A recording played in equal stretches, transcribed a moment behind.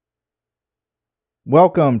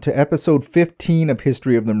Welcome to episode 15 of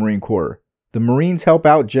History of the Marine Corps. The Marines Help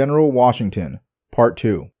Out General Washington, Part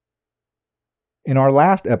 2. In our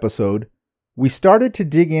last episode, we started to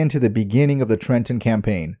dig into the beginning of the Trenton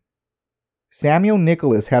Campaign. Samuel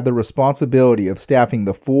Nicholas had the responsibility of staffing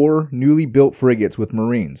the 4 newly built frigates with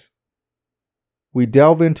Marines. We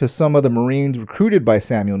delve into some of the Marines recruited by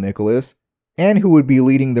Samuel Nicholas and who would be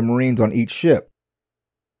leading the Marines on each ship.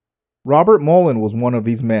 Robert Mullen was one of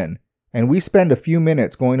these men, and we spend a few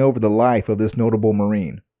minutes going over the life of this notable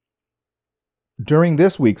Marine. During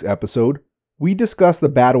this week's episode, we discuss the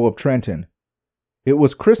Battle of Trenton. It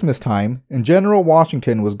was Christmas time, and General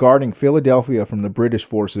Washington was guarding Philadelphia from the British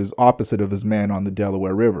forces opposite of his men on the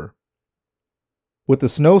Delaware River. With the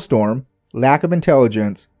snowstorm, lack of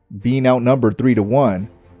intelligence, being outnumbered 3-1,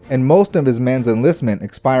 and most of his men's enlistment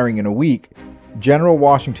expiring in a week, General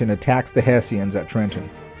Washington attacks the Hessians at Trenton.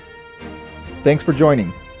 Thanks for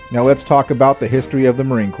joining. Now let's talk about the history of the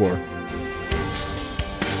Marine Corps.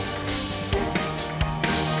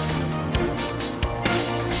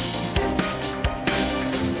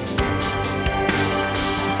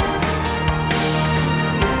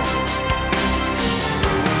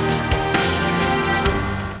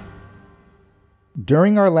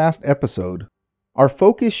 During our last episode, our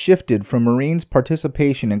focus shifted from Marines'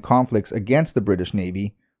 participation in conflicts against the British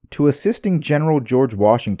Navy to assisting General George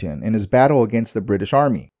Washington in his battle against the British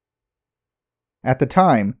Army. At the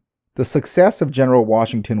time, the success of General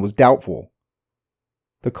Washington was doubtful.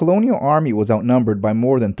 The colonial army was outnumbered by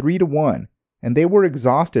more than 3-1, and they were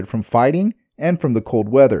exhausted from fighting and from the cold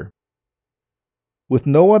weather. With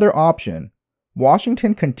no other option,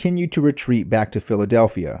 Washington continued to retreat back to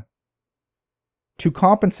Philadelphia. To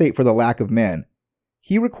compensate for the lack of men,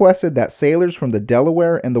 he requested that sailors from the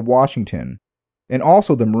Delaware and the Washington, and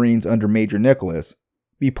also the Marines under Major Nicholas,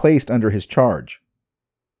 be placed under his charge.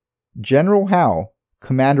 General Howe,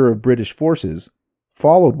 commander of British forces,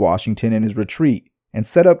 followed Washington in his retreat and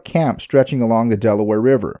set up camp stretching along the Delaware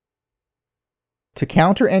River. To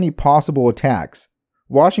counter any possible attacks,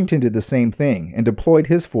 Washington did the same thing and deployed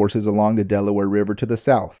his forces along the Delaware River to the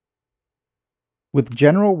south. With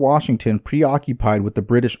General Washington preoccupied with the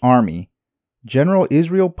British Army, General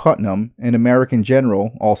Israel Putnam, an American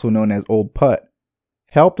general also known as Old Put,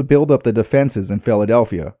 helped build up the defenses in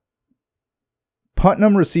Philadelphia.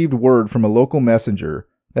 Putnam received word from a local messenger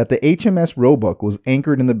that the HMS Roebuck was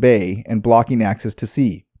anchored in the bay and blocking access to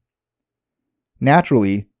sea.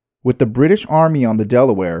 Naturally, with the British Army on the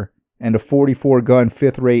Delaware and a 44-gun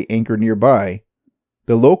fifth-rate anchor nearby,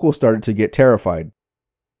 the locals started to get terrified.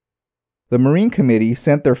 The Marine Committee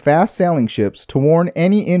sent their fast-sailing ships to warn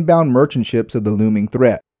any inbound merchant ships of the looming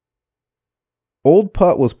threat. Old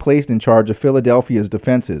Put was placed in charge of Philadelphia's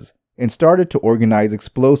defenses and started to organize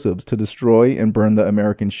explosives to destroy and burn the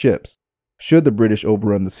American ships, should the British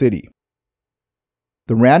overrun the city.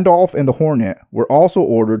 The Randolph and the Hornet were also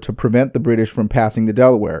ordered to prevent the British from passing the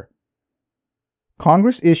Delaware.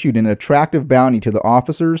 Congress issued an attractive bounty to the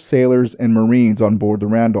officers, sailors, and Marines on board the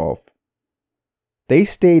Randolph. They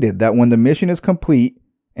stated that when the mission is complete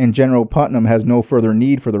and General Putnam has no further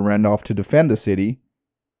need for the Randolph to defend the city,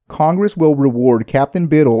 Congress will reward Captain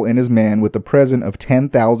Biddle and his men with a present of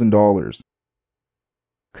 $10,000.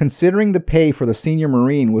 Considering the pay for the senior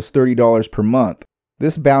Marine was $30 per month,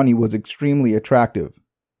 this bounty was extremely attractive.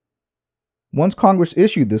 Once Congress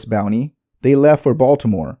issued this bounty, they left for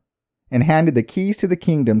Baltimore and handed the keys to the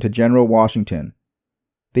kingdom to General Washington.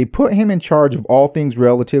 They put him in charge of all things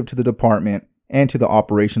relative to the department and to the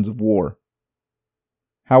operations of war.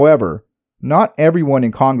 However, not everyone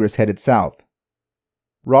in Congress headed south.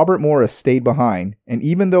 Robert Morris stayed behind, and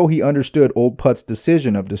even though he understood Old Put's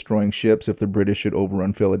decision of destroying ships if the British should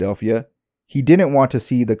overrun Philadelphia, he didn't want to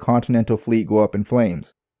see the Continental Fleet go up in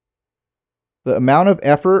flames. The amount of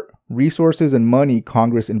effort, resources, and money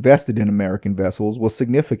Congress invested in American vessels was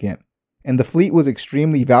significant, and the fleet was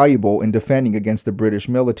extremely valuable in defending against the British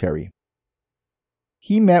military.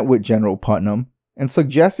 He met with General Putnam and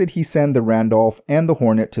suggested he send the Randolph and the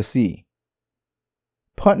Hornet to sea.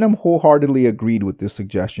 Putnam wholeheartedly agreed with this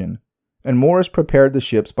suggestion, and Morris prepared the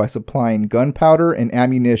ships by supplying gunpowder and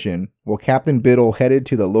ammunition while Captain Biddle headed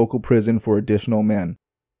to the local prison for additional men.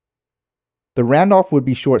 The Randolph would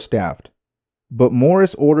be short-staffed, but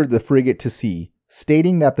Morris ordered the frigate to sea,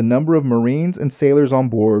 stating that the number of Marines and sailors on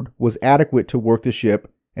board was adequate to work the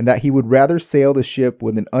ship and that he would rather sail the ship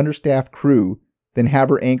with an understaffed crew than have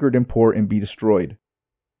her anchored in port and be destroyed.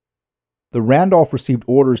 The Randolph received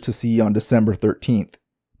orders to sea on December 13th,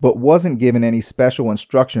 but wasn't given any special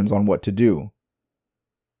instructions on what to do.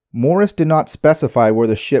 Morris did not specify where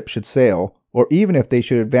the ship should sail, or even if they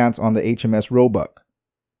should advance on the HMS Roebuck.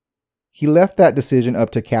 he left that decision up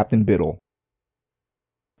to Captain Biddle.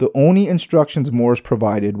 The only instructions Morris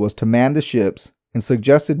provided was to man the ships and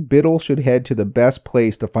suggested Biddle should head to the best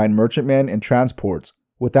place to find merchantmen and transports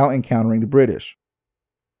without encountering the British.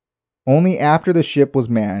 Only after the ship was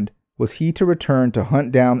manned was he to return to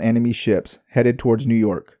hunt down enemy ships headed towards New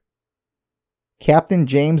York. Captain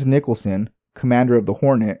James Nicholson, commander of the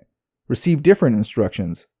Hornet, received different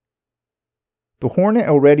instructions. The Hornet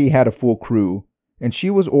already had a full crew, and she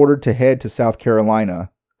was ordered to head to South Carolina,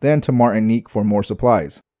 then to Martinique for more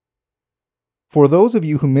supplies. For those of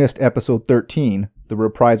you who missed episode 13, The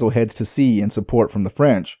Reprisal Heads to Sea in Support from the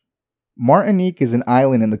French, Martinique is an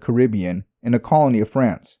island in the Caribbean and a colony of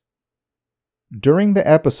France. During the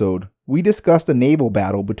episode, we discussed a naval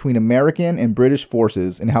battle between American and British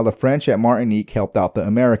forces and how the French at Martinique helped out the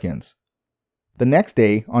Americans. The next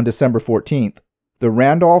day, on December 14th, the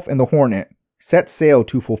Randolph and the Hornet set sail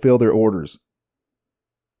to fulfill their orders.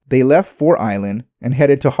 They left Fort Island and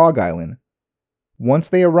headed to Hog Island. Once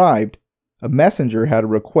they arrived, a messenger had a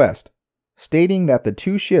request, stating that the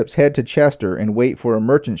two ships head to Chester and wait for a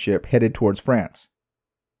merchant ship headed towards France.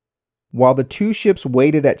 While the two ships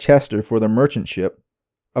waited at Chester for the merchant ship,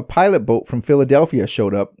 a pilot boat from Philadelphia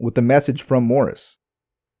showed up with a message from Morris.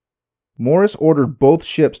 Morris ordered both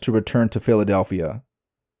ships to return to Philadelphia.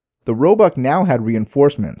 The Roebuck now had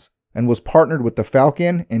reinforcements and was partnered with the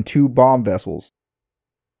Falcon and two bomb vessels.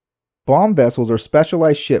 Bomb vessels are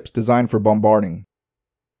specialized ships designed for bombarding.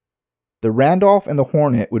 The Randolph and the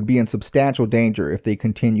Hornet would be in substantial danger if they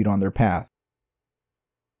continued on their path.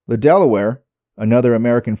 The Delaware, another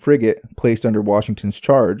American frigate placed under Washington's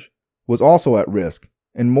charge, was also at risk,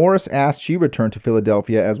 and Morris asked she return to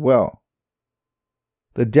Philadelphia as well.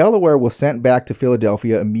 The Delaware was sent back to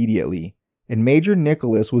Philadelphia immediately, and Major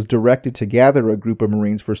Nicholas was directed to gather a group of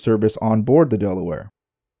Marines for service on board the Delaware.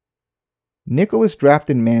 Nicholas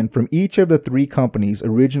drafted men from each of the three companies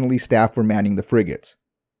originally staffed for manning the frigates,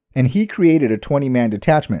 and he created a 20-man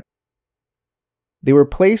detachment. They were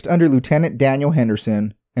placed under Lieutenant Daniel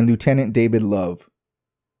Henderson and Lieutenant David Love.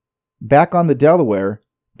 Back on the Delaware,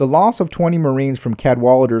 the loss of 20 Marines from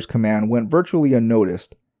Cadwalader's command went virtually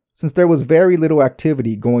unnoticed, since there was very little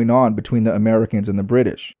activity going on between the Americans and the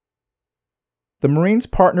British. The Marines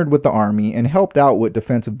partnered with the Army and helped out with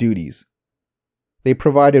defensive duties. They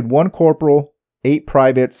provided 1 corporal, 8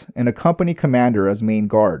 privates, and a company commander as main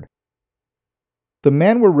guard. The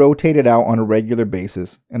men were rotated out on a regular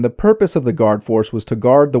basis, and the purpose of the guard force was to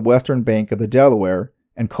guard the western bank of the Delaware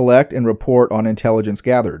and collect and report on intelligence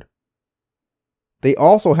gathered. They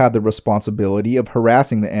also had the responsibility of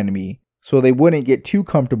harassing the enemy so they wouldn't get too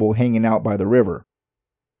comfortable hanging out by the river.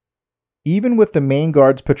 Even with the main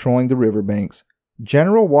guards patrolling the riverbanks,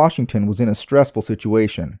 General Washington was in a stressful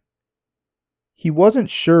situation. He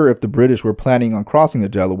wasn't sure if the British were planning on crossing the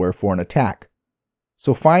Delaware for an attack,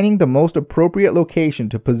 so finding the most appropriate location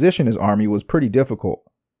to position his army was pretty difficult.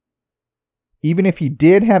 Even if he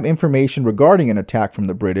did have information regarding an attack from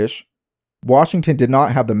the British, Washington did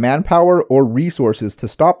not have the manpower or resources to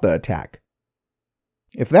stop the attack.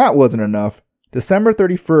 If that wasn't enough, December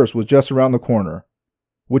 31st was just around the corner,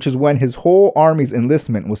 which is when his whole army's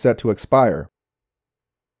enlistment was set to expire.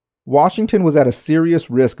 Washington was at a serious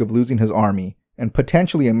risk of losing his army and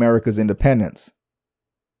potentially America's independence.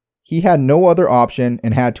 He had no other option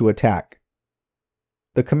and had to attack.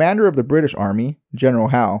 The commander of the British Army, General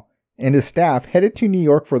Howe, and his staff headed to New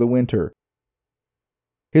York for the winter.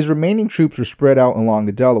 His remaining troops were spread out along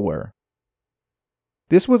the Delaware.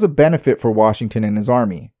 This was a benefit for Washington and his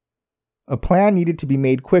army. A plan needed to be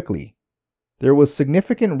made quickly. There was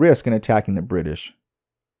significant risk in attacking the British.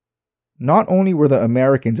 Not only were the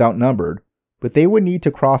Americans outnumbered, but they would need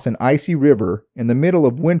to cross an icy river in the middle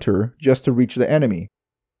of winter just to reach the enemy.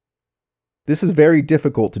 This is very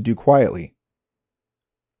difficult to do quietly.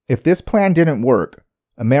 If this plan didn't work,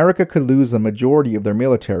 America could lose the majority of their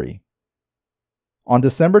military. On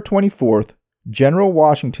December 24th, General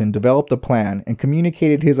Washington developed a plan and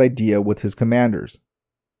communicated his idea with his commanders.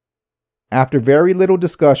 After very little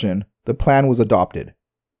discussion, the plan was adopted.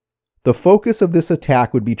 The focus of this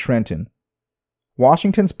attack would be Trenton.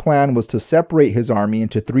 Washington's plan was to separate his army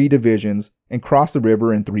into 3 divisions and cross the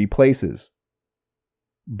river in 3 places.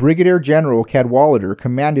 Brigadier General Cadwalader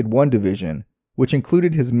commanded 1 division, which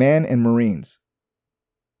included his men and Marines.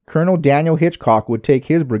 Colonel Daniel Hitchcock would take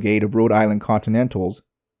his brigade of Rhode Island Continentals,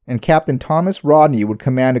 and Captain Thomas Rodney would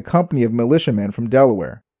command a company of militiamen from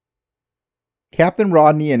Delaware. Captain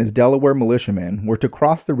Rodney and his Delaware militiamen were to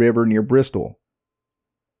cross the river near Bristol.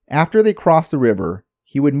 After they crossed the river,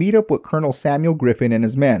 he would meet up with Colonel Samuel Griffin and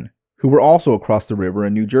his men, who were also across the river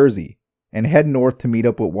in New Jersey, and head north to meet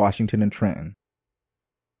up with Washington and Trenton.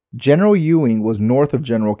 General Ewing was north of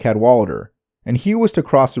General Cadwalader, and he was to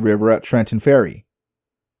cross the river at Trenton Ferry.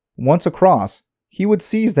 Once across, he would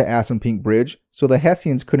seize the Assunpink Bridge so the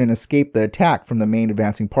Hessians couldn't escape the attack from the main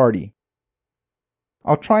advancing party.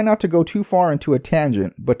 I'll try not to go too far into a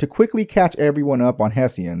tangent, but to quickly catch everyone up on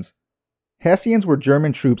Hessians. Hessians were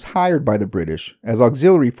German troops hired by the British as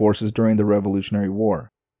auxiliary forces during the Revolutionary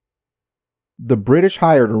War. The British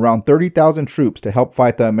hired around 30,000 troops to help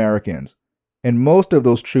fight the Americans, and most of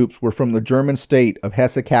those troops were from the German state of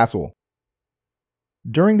Hesse-Kassel.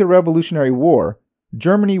 During the Revolutionary War,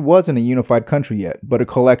 Germany wasn't a unified country yet, but a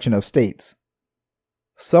collection of states.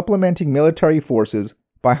 Supplementing military forces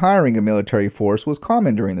by hiring a military force was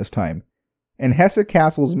common during this time, and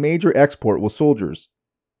Hesse-Kassel's major export was soldiers.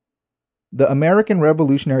 The American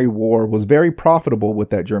Revolutionary War was very profitable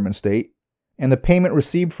with that German state, and the payment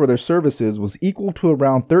received for their services was equal to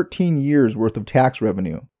around 13 years' worth of tax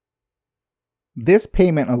revenue. This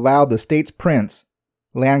payment allowed the state's prince,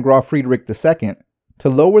 Landgraf Friedrich II, to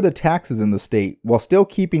lower the taxes in the state while still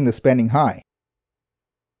keeping the spending high.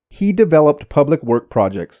 He developed public work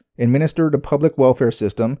projects, administered a public welfare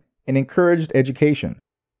system, and encouraged education.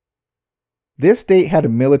 This state had a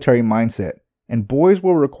military mindset, and boys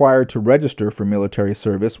were required to register for military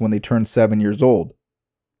service when they turned 7 years old.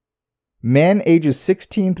 Men ages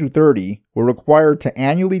 16 through 30 were required to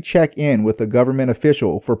annually check in with a government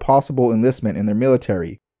official for possible enlistment in their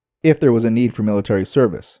military, if there was a need for military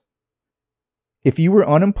service. If you were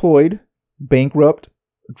unemployed, bankrupt,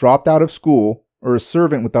 dropped out of school, or a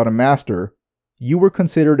servant without a master, you were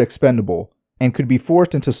considered expendable and could be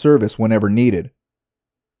forced into service whenever needed.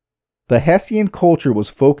 The Hessian culture was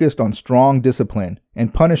focused on strong discipline,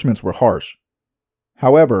 and punishments were harsh.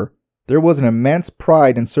 However, there was an immense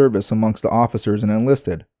pride in service amongst the officers and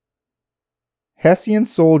enlisted. Hessian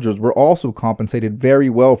soldiers were also compensated very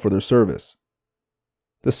well for their service.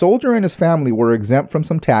 The soldier and his family were exempt from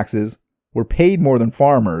some taxes, were paid more than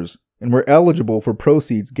farmers, and were eligible for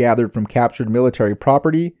proceeds gathered from captured military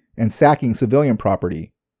property and sacking civilian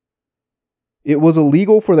property. It was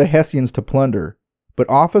illegal for the Hessians to plunder, but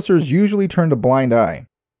officers usually turned a blind eye.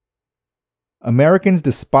 Americans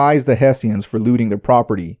despised the Hessians for looting their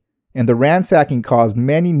property, and the ransacking caused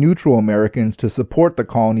many neutral Americans to support the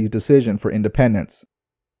colony's decision for independence.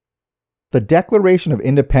 The Declaration of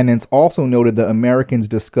Independence also noted the Americans'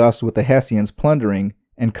 disgust with the Hessians' plundering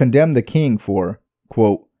and condemned the king for,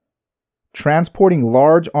 quote, transporting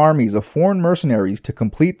large armies of foreign mercenaries to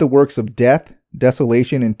complete the works of death,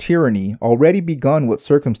 desolation, and tyranny already begun with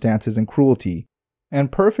circumstances and cruelty, and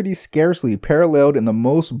perfidy scarcely paralleled in the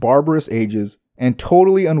most barbarous ages and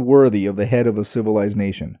totally unworthy of the head of a civilized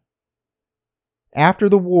nation. After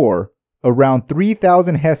the war, around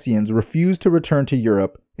 3,000 Hessians refused to return to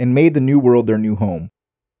Europe and made the New World their new home.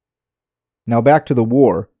 Now back to the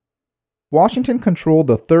war. Washington controlled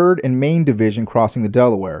the 3rd and Maine Division crossing the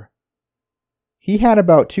Delaware. He had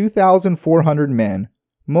about 2,400 men,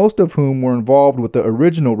 most of whom were involved with the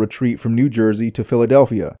original retreat from New Jersey to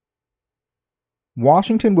Philadelphia.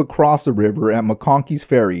 Washington would cross the river at McConkey's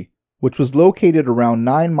Ferry, which was located around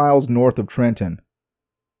 9 miles north of Trenton.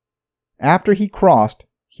 After he crossed,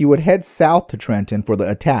 he would head south to Trenton for the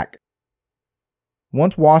attack.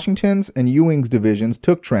 Once Washington's and Ewing's divisions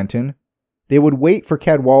took Trenton, they would wait for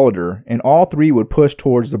Cadwalader, and all three would push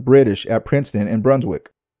towards the British at Princeton and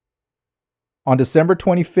Brunswick. On December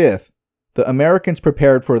 25th, the Americans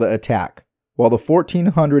prepared for the attack, while the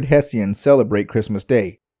 1,400 Hessians celebrate Christmas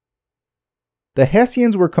Day. The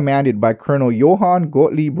Hessians were commanded by Colonel Johann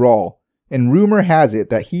Gottlieb Rall, and rumor has it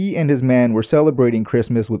that he and his men were celebrating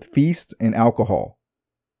Christmas with feasts and alcohol.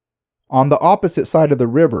 On the opposite side of the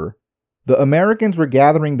river, the Americans were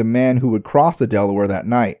gathering the men who would cross the Delaware that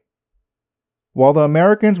night. While the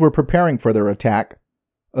Americans were preparing for their attack,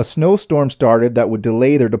 a snowstorm started that would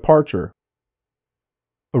delay their departure.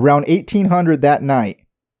 Around 1800 that night,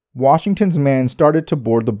 Washington's men started to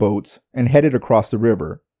board the boats and headed across the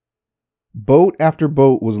river. Boat after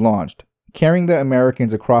boat was launched, carrying the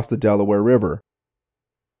Americans across the Delaware River.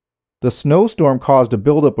 The snowstorm caused a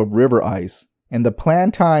buildup of river ice, and the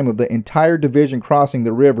planned time of the entire division crossing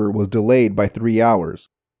the river was delayed by 3 hours.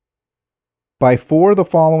 By 4 the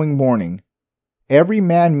following morning, every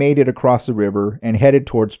man made it across the river and headed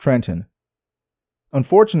towards Trenton.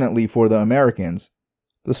 Unfortunately for the Americans,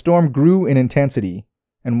 the storm grew in intensity,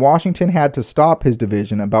 and Washington had to stop his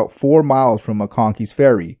division about 4 miles from McConkey's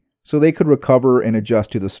Ferry so they could recover and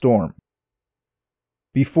adjust to the storm.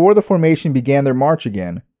 Before the formation began their march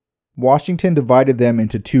again, Washington divided them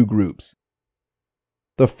into 2 groups.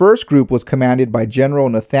 The first group was commanded by General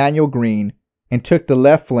Nathanael Greene and took the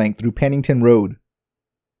left flank through Pennington Road.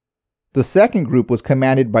 The second group was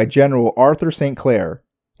commanded by General Arthur St. Clair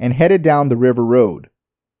and headed down the River Road.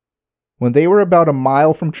 When they were about a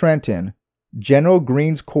mile from Trenton, General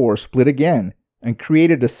Greene's corps split again and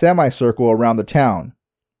created a semicircle around the town.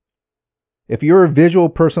 If you're a visual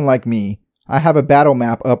person like me, I have a battle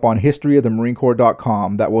map up on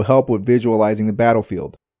historyofthemarinecorps.com that will help with visualizing the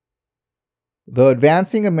battlefield. The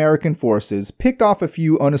advancing American forces picked off a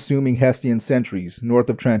few unassuming Hessian sentries north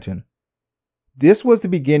of Trenton. This was the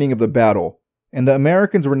beginning of the battle, and the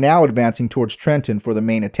Americans were now advancing towards Trenton for the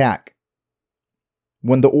main attack.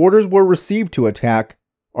 When the orders were received to attack,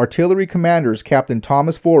 artillery commanders Captain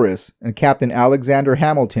Thomas Forrest and Captain Alexander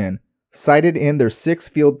Hamilton sighted in their 6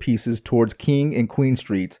 field pieces towards King and Queen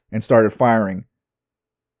Streets and started firing.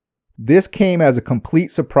 This came as a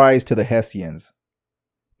complete surprise to the Hessians.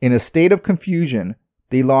 In a state of confusion,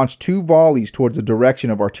 they launched 2 volleys towards the direction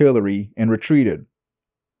of artillery and retreated.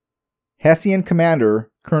 Hessian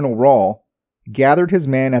commander, Colonel Rall, gathered his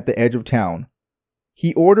men at the edge of town.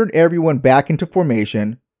 He ordered everyone back into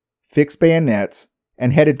formation, fixed bayonets,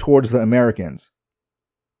 and headed towards the Americans.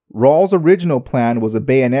 Rall's original plan was a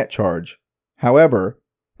bayonet charge. However,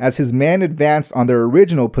 as his men advanced on their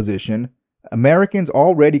original position, Americans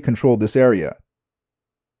already controlled this area.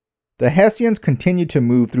 The Hessians continued to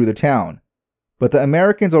move through the town, but the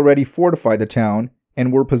Americans already fortified the town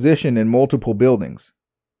and were positioned in multiple buildings.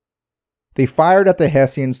 They fired at the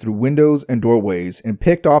Hessians through windows and doorways and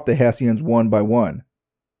picked off the Hessians one by one.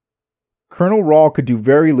 Colonel Rall could do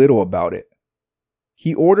very little about it.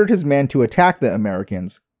 He ordered his men to attack the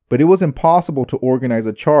Americans, but it was impossible to organize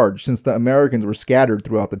a charge since the Americans were scattered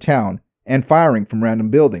throughout the town and firing from random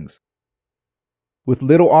buildings. With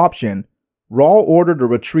little option, Rall ordered a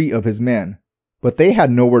retreat of his men, but they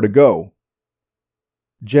had nowhere to go.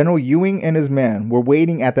 General Ewing and his men were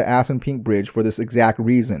waiting at the Assunpink Bridge for this exact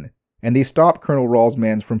reason, and they stopped Colonel Rall's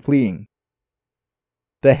men from fleeing.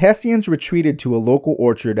 The Hessians retreated to a local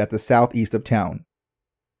orchard at the southeast of town.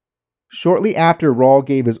 Shortly after Rall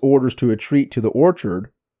gave his orders to retreat to the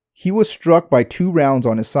orchard, he was struck by 2 rounds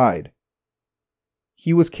on his side.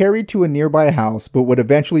 He was carried to a nearby house but would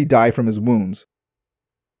eventually die from his wounds.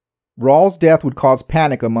 Rall's death would cause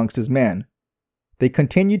panic amongst his men. They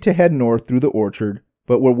continued to head north through the orchard,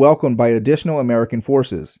 but were welcomed by additional American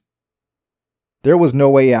forces. There was no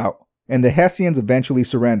way out, and the Hessians eventually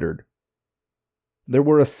surrendered. There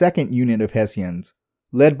were a second unit of Hessians,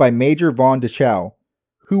 led by Major von Deschaux,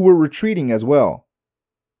 who were retreating as well.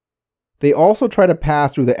 They also tried to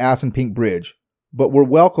pass through the Assunpink Bridge, but were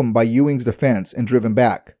welcomed by Ewing's defense and driven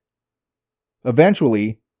back.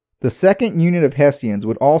 Eventually, the second unit of Hessians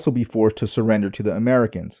would also be forced to surrender to the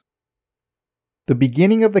Americans. The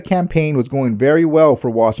beginning of the campaign was going very well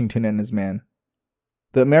for Washington and his men.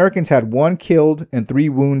 The Americans had 1 killed and 3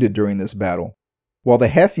 wounded during this battle, while the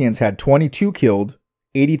Hessians had 22 killed,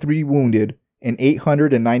 83 wounded, and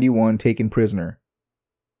 891 taken prisoner.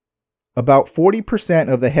 About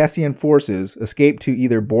 40% of the Hessian forces escaped to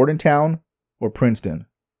either Bordentown or Princeton.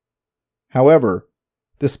 However,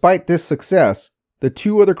 despite this success, the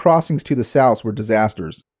 2 other crossings to the south were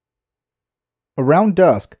disasters. Around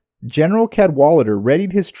dusk, General Cadwalader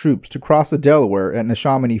readied his troops to cross the Delaware at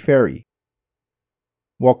Neshaminy Ferry.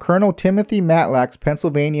 While Colonel Timothy Matlack's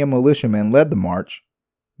Pennsylvania militiamen led the march,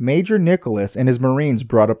 Major Nicholas and his Marines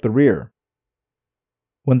brought up the rear.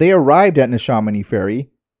 When they arrived at Neshaminy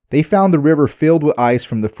Ferry, they found the river filled with ice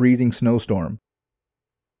from the freezing snowstorm.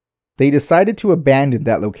 They decided to abandon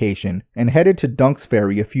that location and headed to Dunk's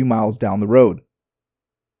Ferry a few miles down the road.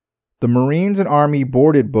 The Marines and Army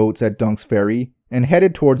boarded boats at Dunk's Ferry and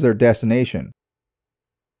headed towards their destination.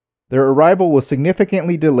 Their arrival was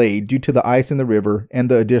significantly delayed due to the ice in the river and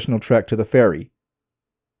the additional trek to the ferry.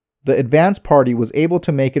 The advance party was able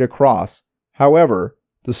to make it across. However,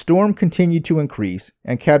 the storm continued to increase,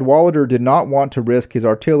 and Cadwalader did not want to risk his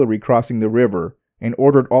artillery crossing the river and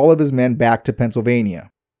ordered all of his men back to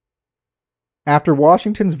Pennsylvania. After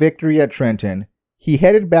Washington's victory at Trenton, he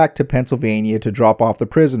headed back to Pennsylvania to drop off the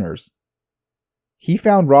prisoners. He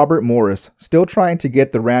found Robert Morris still trying to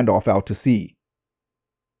get the Randolph out to sea.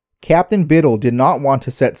 Captain Biddle did not want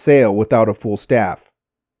to set sail without a full staff,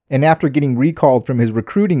 and after getting recalled from his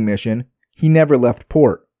recruiting mission, he never left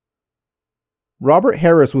port. Robert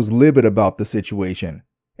Harris was livid about the situation,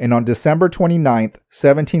 and on December 29,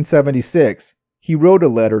 1776, he wrote a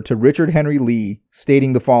letter to Richard Henry Lee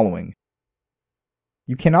stating the following: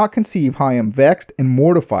 "You cannot conceive how I am vexed and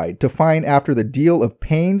mortified to find after the deal of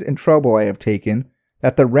pains and trouble I have taken,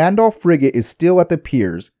 that the Randolph frigate is still at the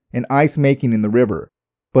piers and ice making in the river.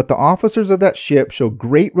 But the officers of that ship show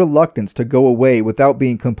great reluctance to go away without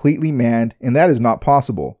being completely manned, and that is not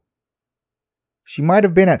possible. She might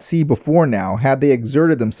have been at sea before now had they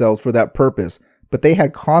exerted themselves for that purpose, but they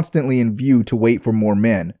had constantly in view to wait for more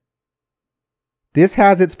men. This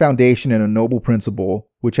has its foundation in a noble principle,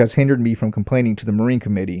 which has hindered me from complaining to the Marine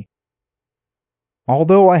Committee.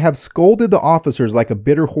 Although I have scolded the officers like a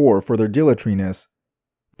bitter whore for their dilatoriness,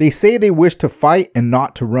 they say they wish to fight and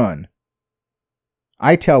not to run.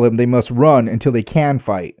 I tell them they must run until they can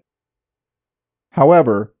fight.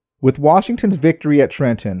 However, with Washington's victory at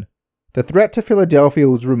Trenton, the threat to Philadelphia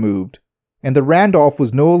was removed, and the Randolph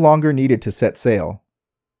was no longer needed to set sail.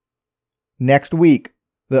 Next week,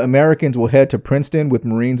 the Americans will head to Princeton with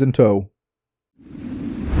Marines in tow.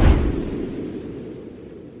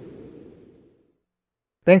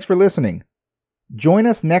 Thanks for listening. Join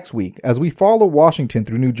us next week as we follow Washington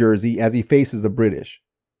through New Jersey as he faces the British.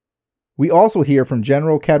 We also hear from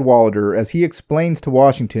General Cadwalader as he explains to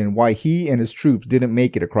Washington why he and his troops didn't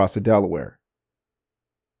make it across the Delaware.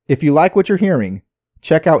 If you like what you're hearing,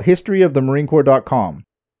 check out historyofthemarinecorps.com.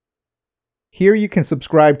 Here you can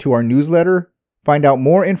subscribe to our newsletter, find out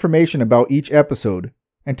more information about each episode,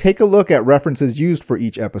 and take a look at references used for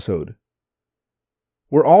each episode.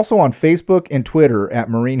 We're also on Facebook and Twitter at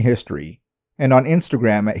Marine History, and on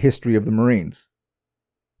Instagram at History of the Marines.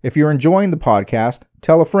 If you're enjoying the podcast,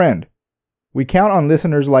 tell a friend. We count on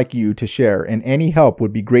listeners like you to share, and any help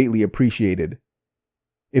would be greatly appreciated.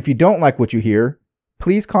 If you don't like what you hear,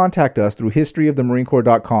 please contact us through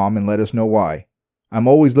historyofthemarinecorps.com and let us know why. I'm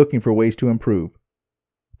always looking for ways to improve.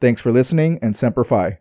 Thanks for listening, and Semper Fi.